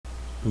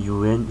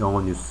UN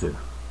영어뉴스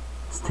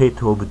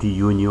State of the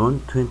Union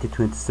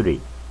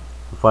 2023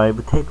 5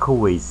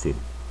 takeaways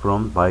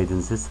from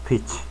Biden's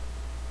speech.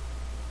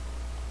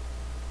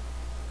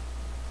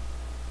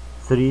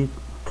 3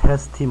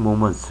 testy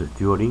moments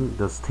during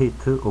the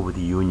State of the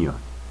Union.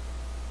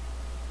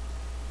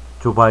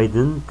 Joe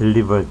Biden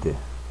delivered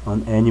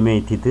an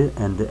animated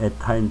and at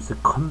times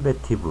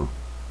combative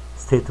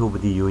State of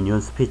the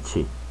Union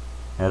speech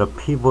at a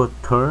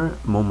pivotal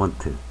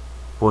moment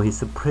for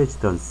his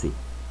presidency.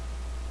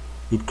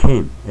 It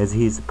came as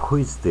he is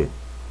poised to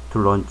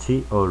launch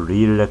a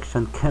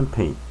re-election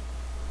campaign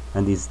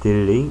and is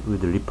dealing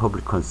with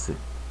Republicans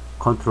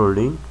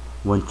controlling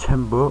one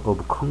chamber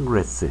of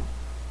Congress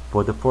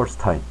for the first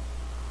time.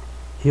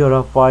 Here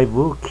are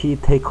 5 key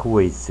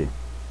takeaways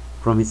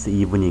from his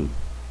evening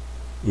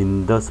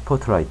in the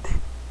spotlight,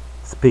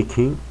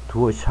 speaking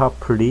to a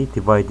sharply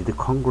divided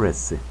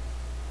Congress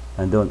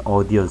and an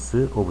audience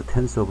of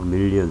tens of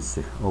millions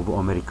of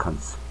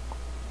Americans.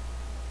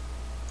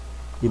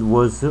 It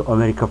was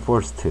America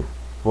first,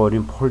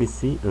 foreign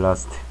policy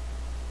last.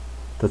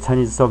 The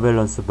Chinese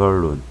surveillance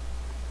balloon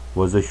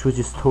was a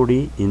huge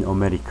story in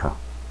America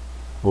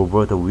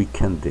over the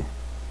weekend,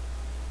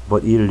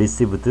 but it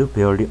received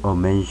barely a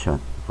mention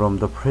from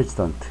the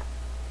president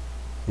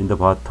in the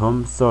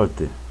bottom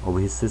third of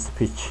his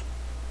speech.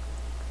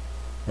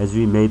 As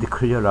we made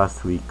clear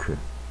last week,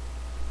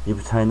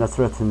 if China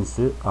threatens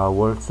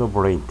our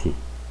sovereignty,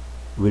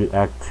 we'll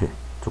act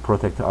to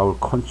protect our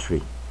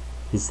country,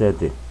 he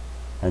said,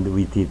 and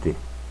we did.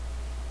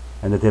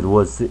 And that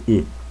was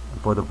it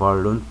for the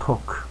balloon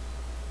talk.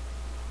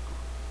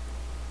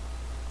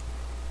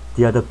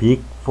 The other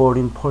big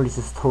foreign policy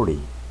story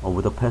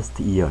of the past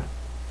year,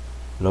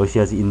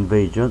 Russia's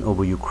invasion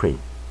of Ukraine,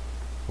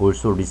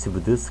 also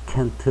received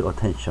scant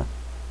attention.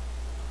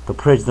 The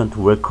president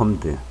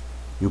welcomed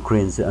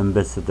Ukraine's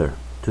ambassador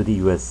to the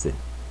US,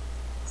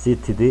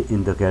 seated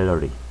in the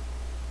gallery,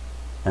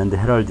 and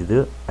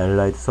heralded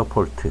Allied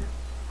support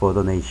for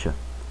the nation.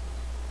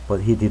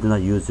 But he did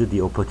not use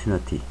the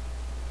opportunity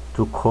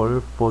to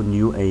call for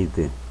new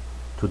aid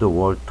to the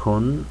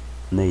war-torn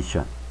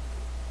nation.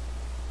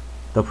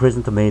 The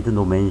president made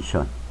no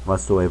mention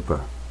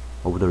whatsoever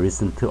of the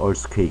recent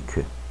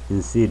earthquake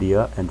in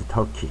Syria and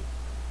Turkey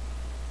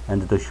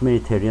and the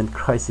humanitarian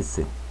crisis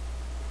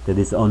that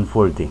is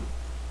unfolding.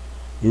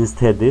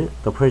 Instead,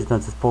 the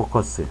president's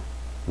focus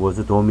was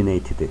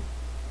dominated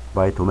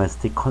by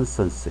domestic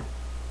concerns.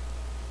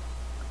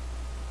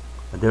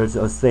 There's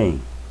a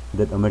saying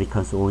that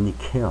Americans only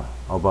care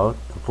about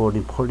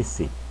foreign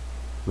policy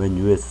when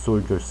US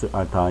soldiers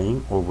are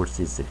dying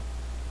overseas.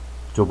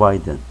 Joe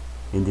Biden,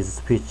 in this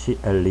speech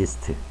at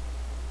least,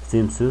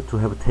 seems to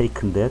have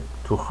taken that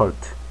to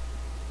heart.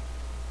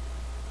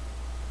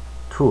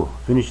 2.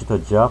 Finish the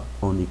job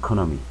on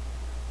economy.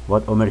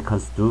 What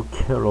Americans do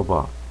care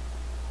about,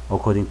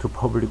 according to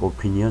public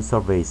opinion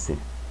surveys,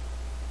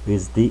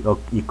 is the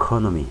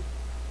economy,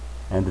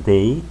 and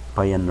they,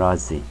 by and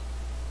large,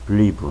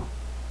 believe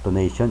the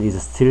nation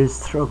is still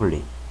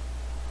struggling.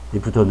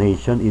 If the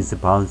nation is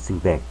bouncing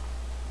back,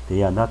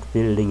 they are not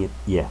feeling it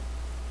yet.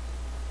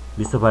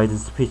 Mr.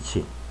 Biden's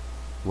speech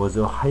was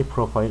a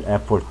high-profile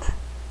effort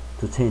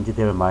to change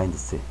their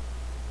minds,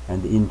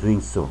 and in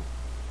doing so,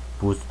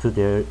 boost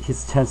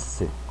his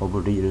chances of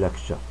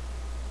re-election.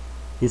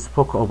 He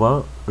spoke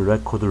about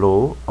record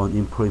low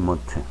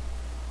unemployment.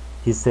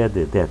 He said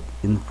that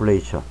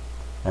inflation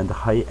and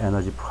high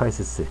energy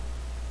prices,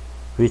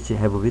 which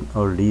have been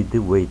a lead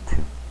weight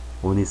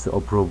on his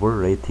approval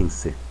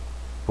ratings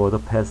for the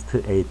past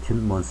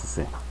 18 months,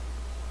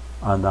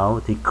 are now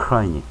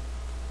declining,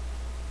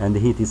 and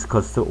he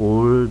discussed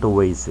all the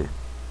ways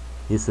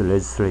his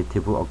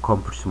legislative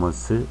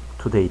accomplishments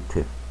to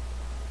date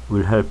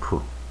will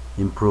help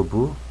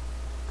improve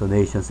the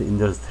nation's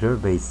industrial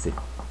base.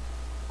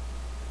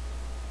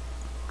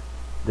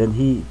 Then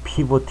he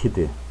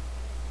pivoted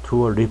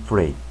to a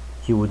refrain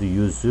he would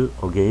use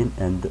again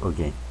and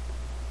again,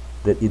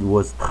 that it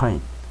was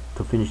time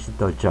to finish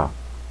the job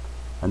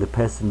and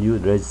pass new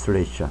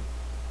legislation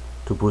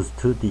to boost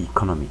the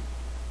economy.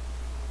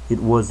 It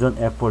was an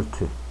effort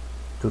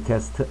to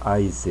cast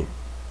eyes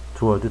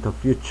toward the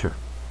future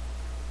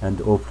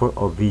and offer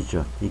a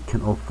vision it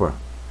can offer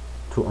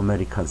to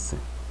Americans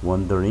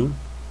wondering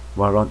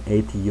what an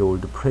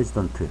 80-year-old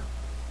president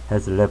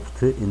has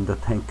left in the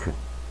tank.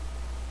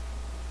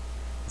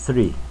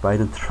 3.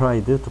 Biden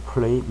tried to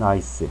play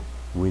nice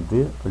with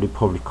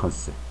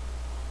Republicans.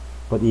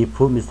 But if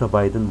Mr.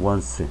 Biden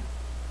wants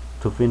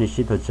to finish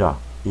the job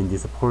in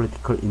this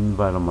political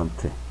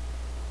environment,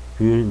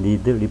 he will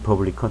need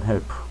Republican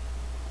help.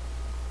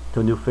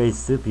 The new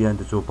face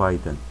behind Joe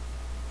Biden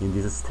in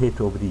this State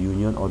of the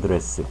Union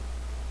address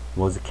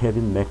was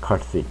Kevin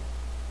McCarthy,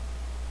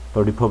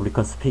 the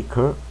Republican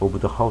Speaker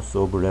of the House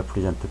of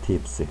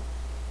Representatives,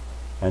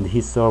 and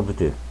he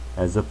served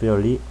as a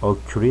fairly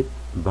accurate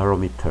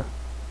barometer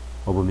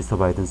of Mr.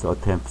 Biden's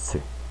attempts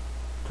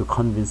to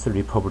convince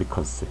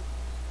Republicans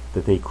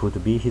that they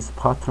could be his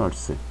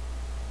partners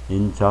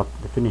in job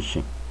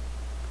finishing.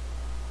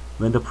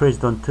 When the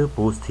president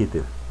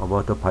boasted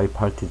about the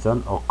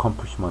bipartisan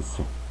accomplishments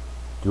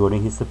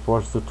during his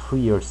first 2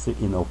 years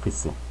in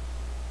office.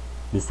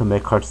 Mr.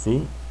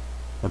 McCarthy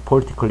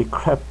politically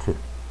cracked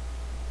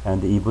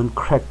and even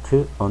cracked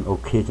an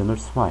occasional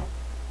smile.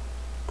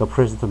 The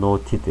president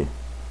noted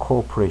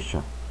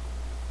cooperation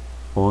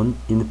on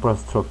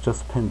infrastructure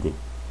spending,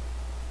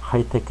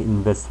 high-tech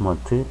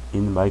investment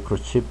in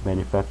microchip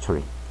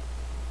manufacturing,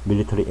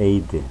 military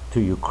aid to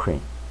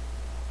Ukraine,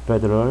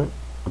 federal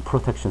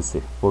protections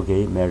for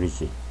gay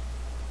marriage,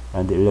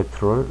 and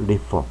electoral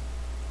reform,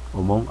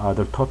 among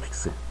other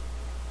topics.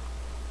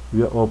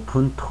 We are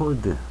often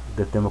told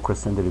that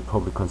Democrats and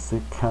Republicans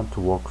can't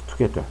work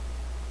together,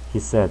 he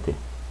said,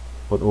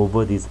 but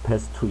over these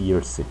past 2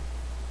 years,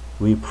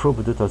 we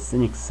proved the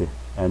cynics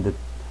and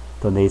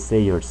the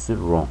naysayers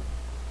wrong.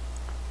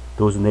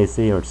 Those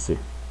naysayers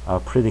are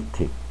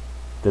predicting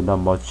that not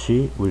much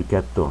will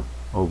get done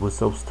of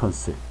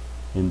substance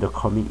in the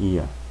coming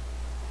year,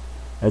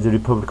 as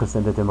Republicans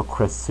and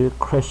Democrats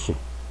crash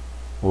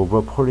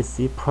over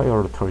policy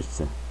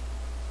priorities.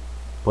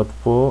 But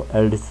for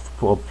at least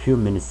for a few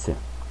minutes,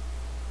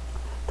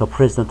 the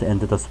president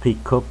and the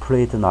speaker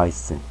played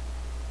nice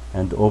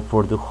and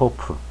offered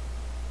hope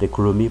that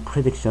gloomy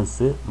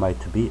predictions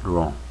might be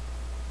wrong.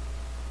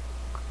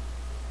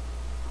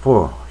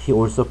 4. He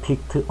also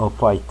picked a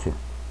fight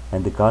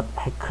and got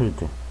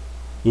heckled.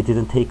 It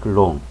didn't take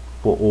long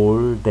for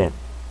all that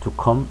to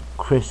come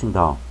crashing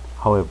down,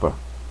 however,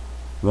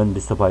 when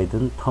Mr.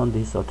 Biden turned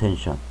his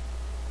attention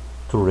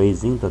to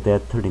raising the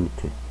debt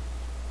limit.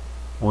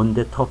 On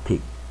that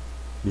topic,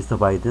 Mr.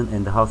 Biden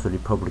and House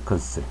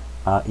Republicans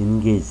are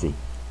engaging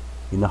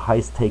in a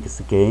high-stakes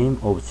game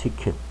of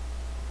chicken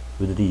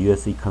with the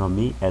U.S.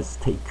 economy at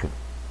stake,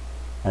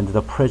 and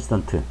the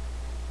president,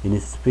 in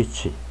his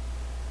speech,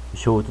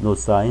 showed no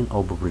sign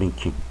of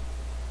blinking,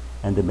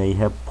 and may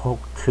have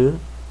poked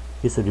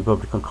his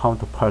Republican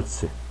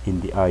counterparts in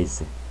the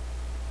eyes.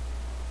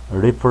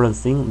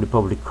 Referencing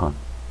Republican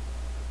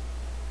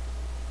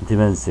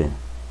demands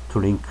to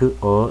link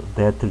a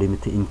debt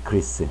limit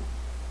increase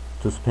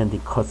to spending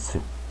cuts,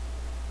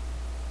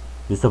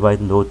 Mr.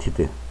 Biden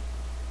noted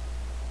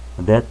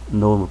that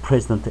no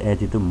president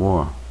added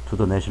more to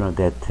the national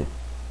debt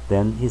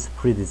than his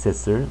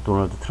predecessor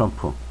Donald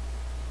Trump.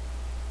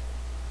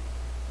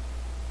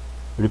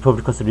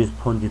 Republicans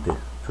responded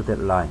to that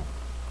line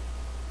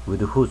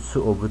with hoots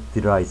of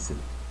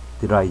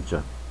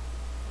derision.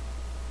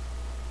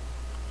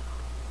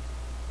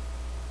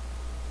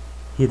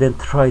 He then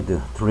tried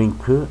to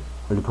link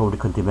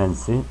Republican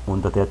demands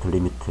on the debt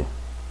limit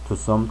to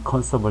some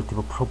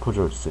conservative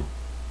proposals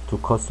to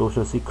cut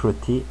Social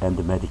Security and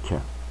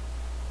Medicare,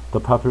 the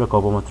popular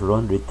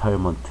government-run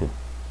retirement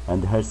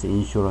and health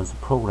insurance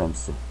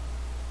programs.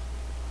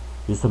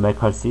 Mr.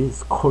 McCarthy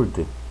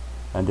scolded,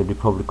 and the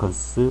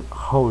Republicans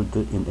howled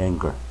in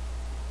anger.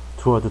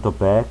 Toward the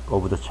back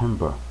of the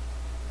chamber,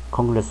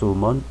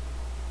 Congresswoman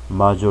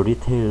Marjorie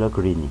Taylor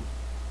Greene,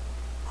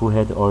 who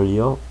had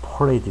earlier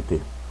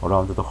paraded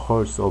around the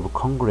halls of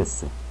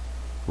Congress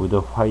with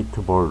a white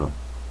balloon,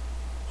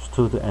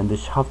 stood and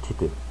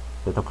shouted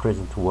that the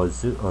president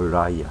was a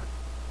liar.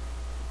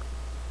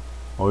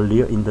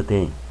 Earlier in the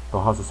day, the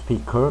House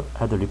Speaker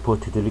had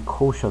reportedly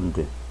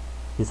cautioned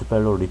his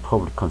fellow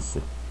Republicans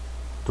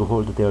to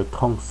hold their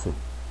tongues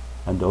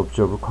and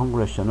observe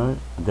congressional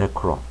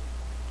decorum.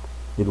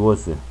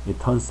 It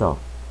turns out,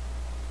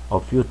 a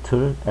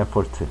futile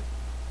effort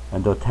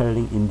and a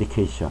telling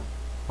indication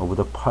of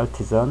the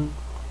partisan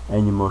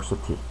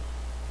animosity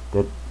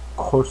that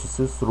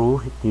courses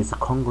through this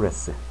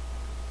Congress.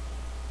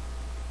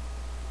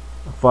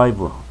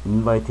 5.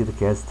 Invited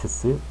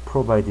guests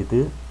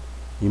provided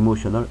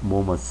emotional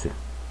moments.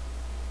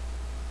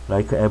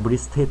 Like every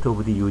State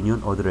of the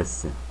Union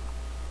address,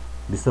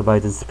 Mr.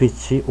 Biden's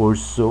speech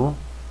also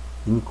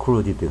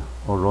included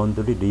a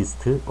laundry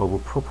list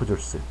of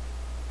proposals,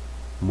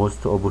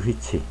 most of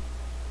which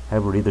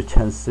have little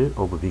chance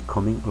of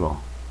becoming law.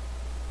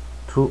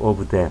 2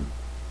 of them,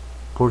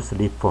 force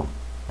reform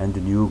and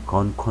new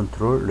gun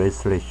control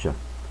legislation,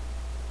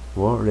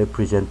 were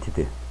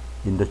represented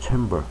in the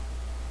chamber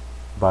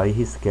by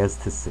his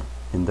guests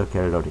in the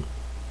gallery,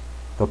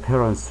 the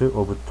parents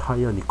of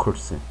Tyre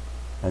Nichols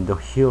and the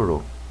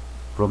hero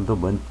from the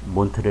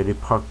Monterey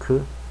Park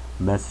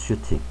mass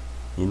shooting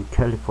in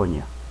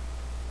California.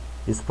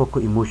 He spoke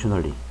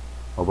emotionally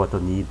about the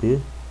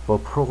need for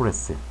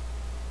progress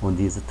on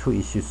these 2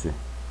 issues,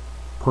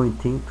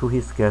 pointing to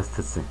his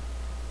guests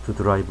to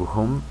drive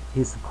home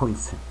his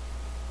points.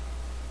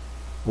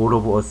 All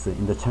of us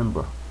in the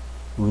chamber,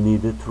 we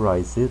need to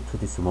rise to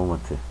this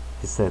moment,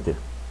 he said.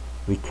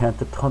 We can't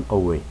turn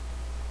away.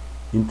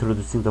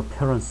 Introducing the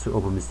parents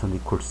of Mr.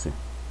 Nichols,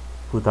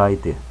 who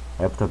died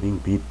after being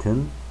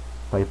beaten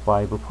by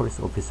 5 police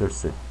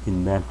officers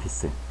in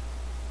Memphis,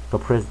 the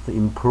president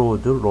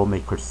implored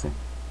lawmakers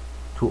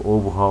to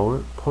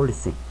overhaul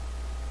policing.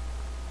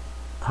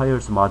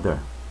 Tyre's mother,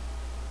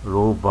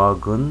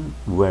 Robagan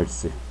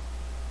Wells,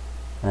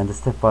 and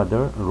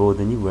stepfather,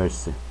 Rodney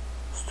Wells,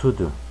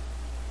 stood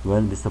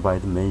when Mr.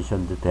 Biden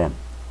mentioned them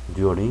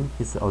during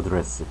his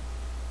address.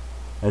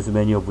 As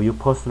many of you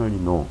personally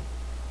know,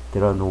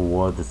 there are no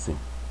words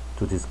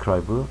to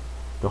describe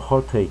the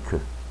heartache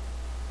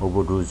of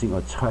losing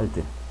a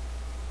child.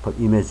 But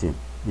imagine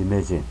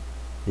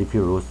if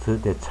you lost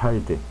that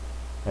child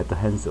at the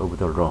hands of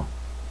the law,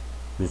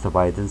 Mr.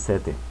 Biden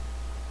said.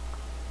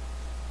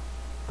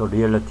 The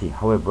reality,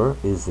 however,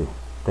 is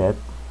that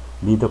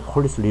neither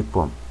police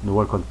reform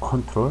nor gun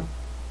control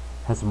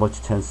has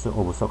much chance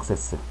of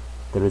success.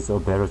 There is a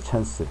better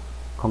chance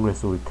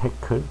Congress will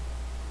tackle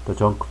the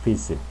junk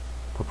fees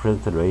the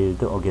president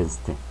railed against,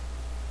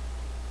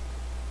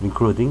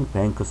 including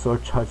bank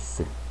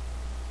surcharges,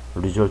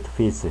 resort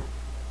fees,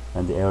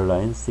 and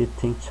airline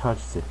seating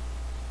charges.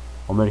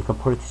 American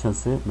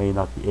politicians may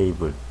not be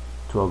able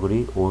to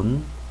agree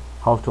on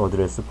how to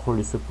address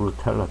police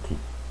brutality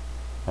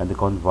and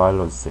gun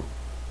violence,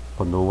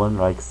 but no one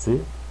likes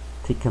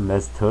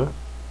Ticketmaster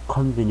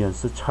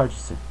convenience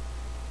charges.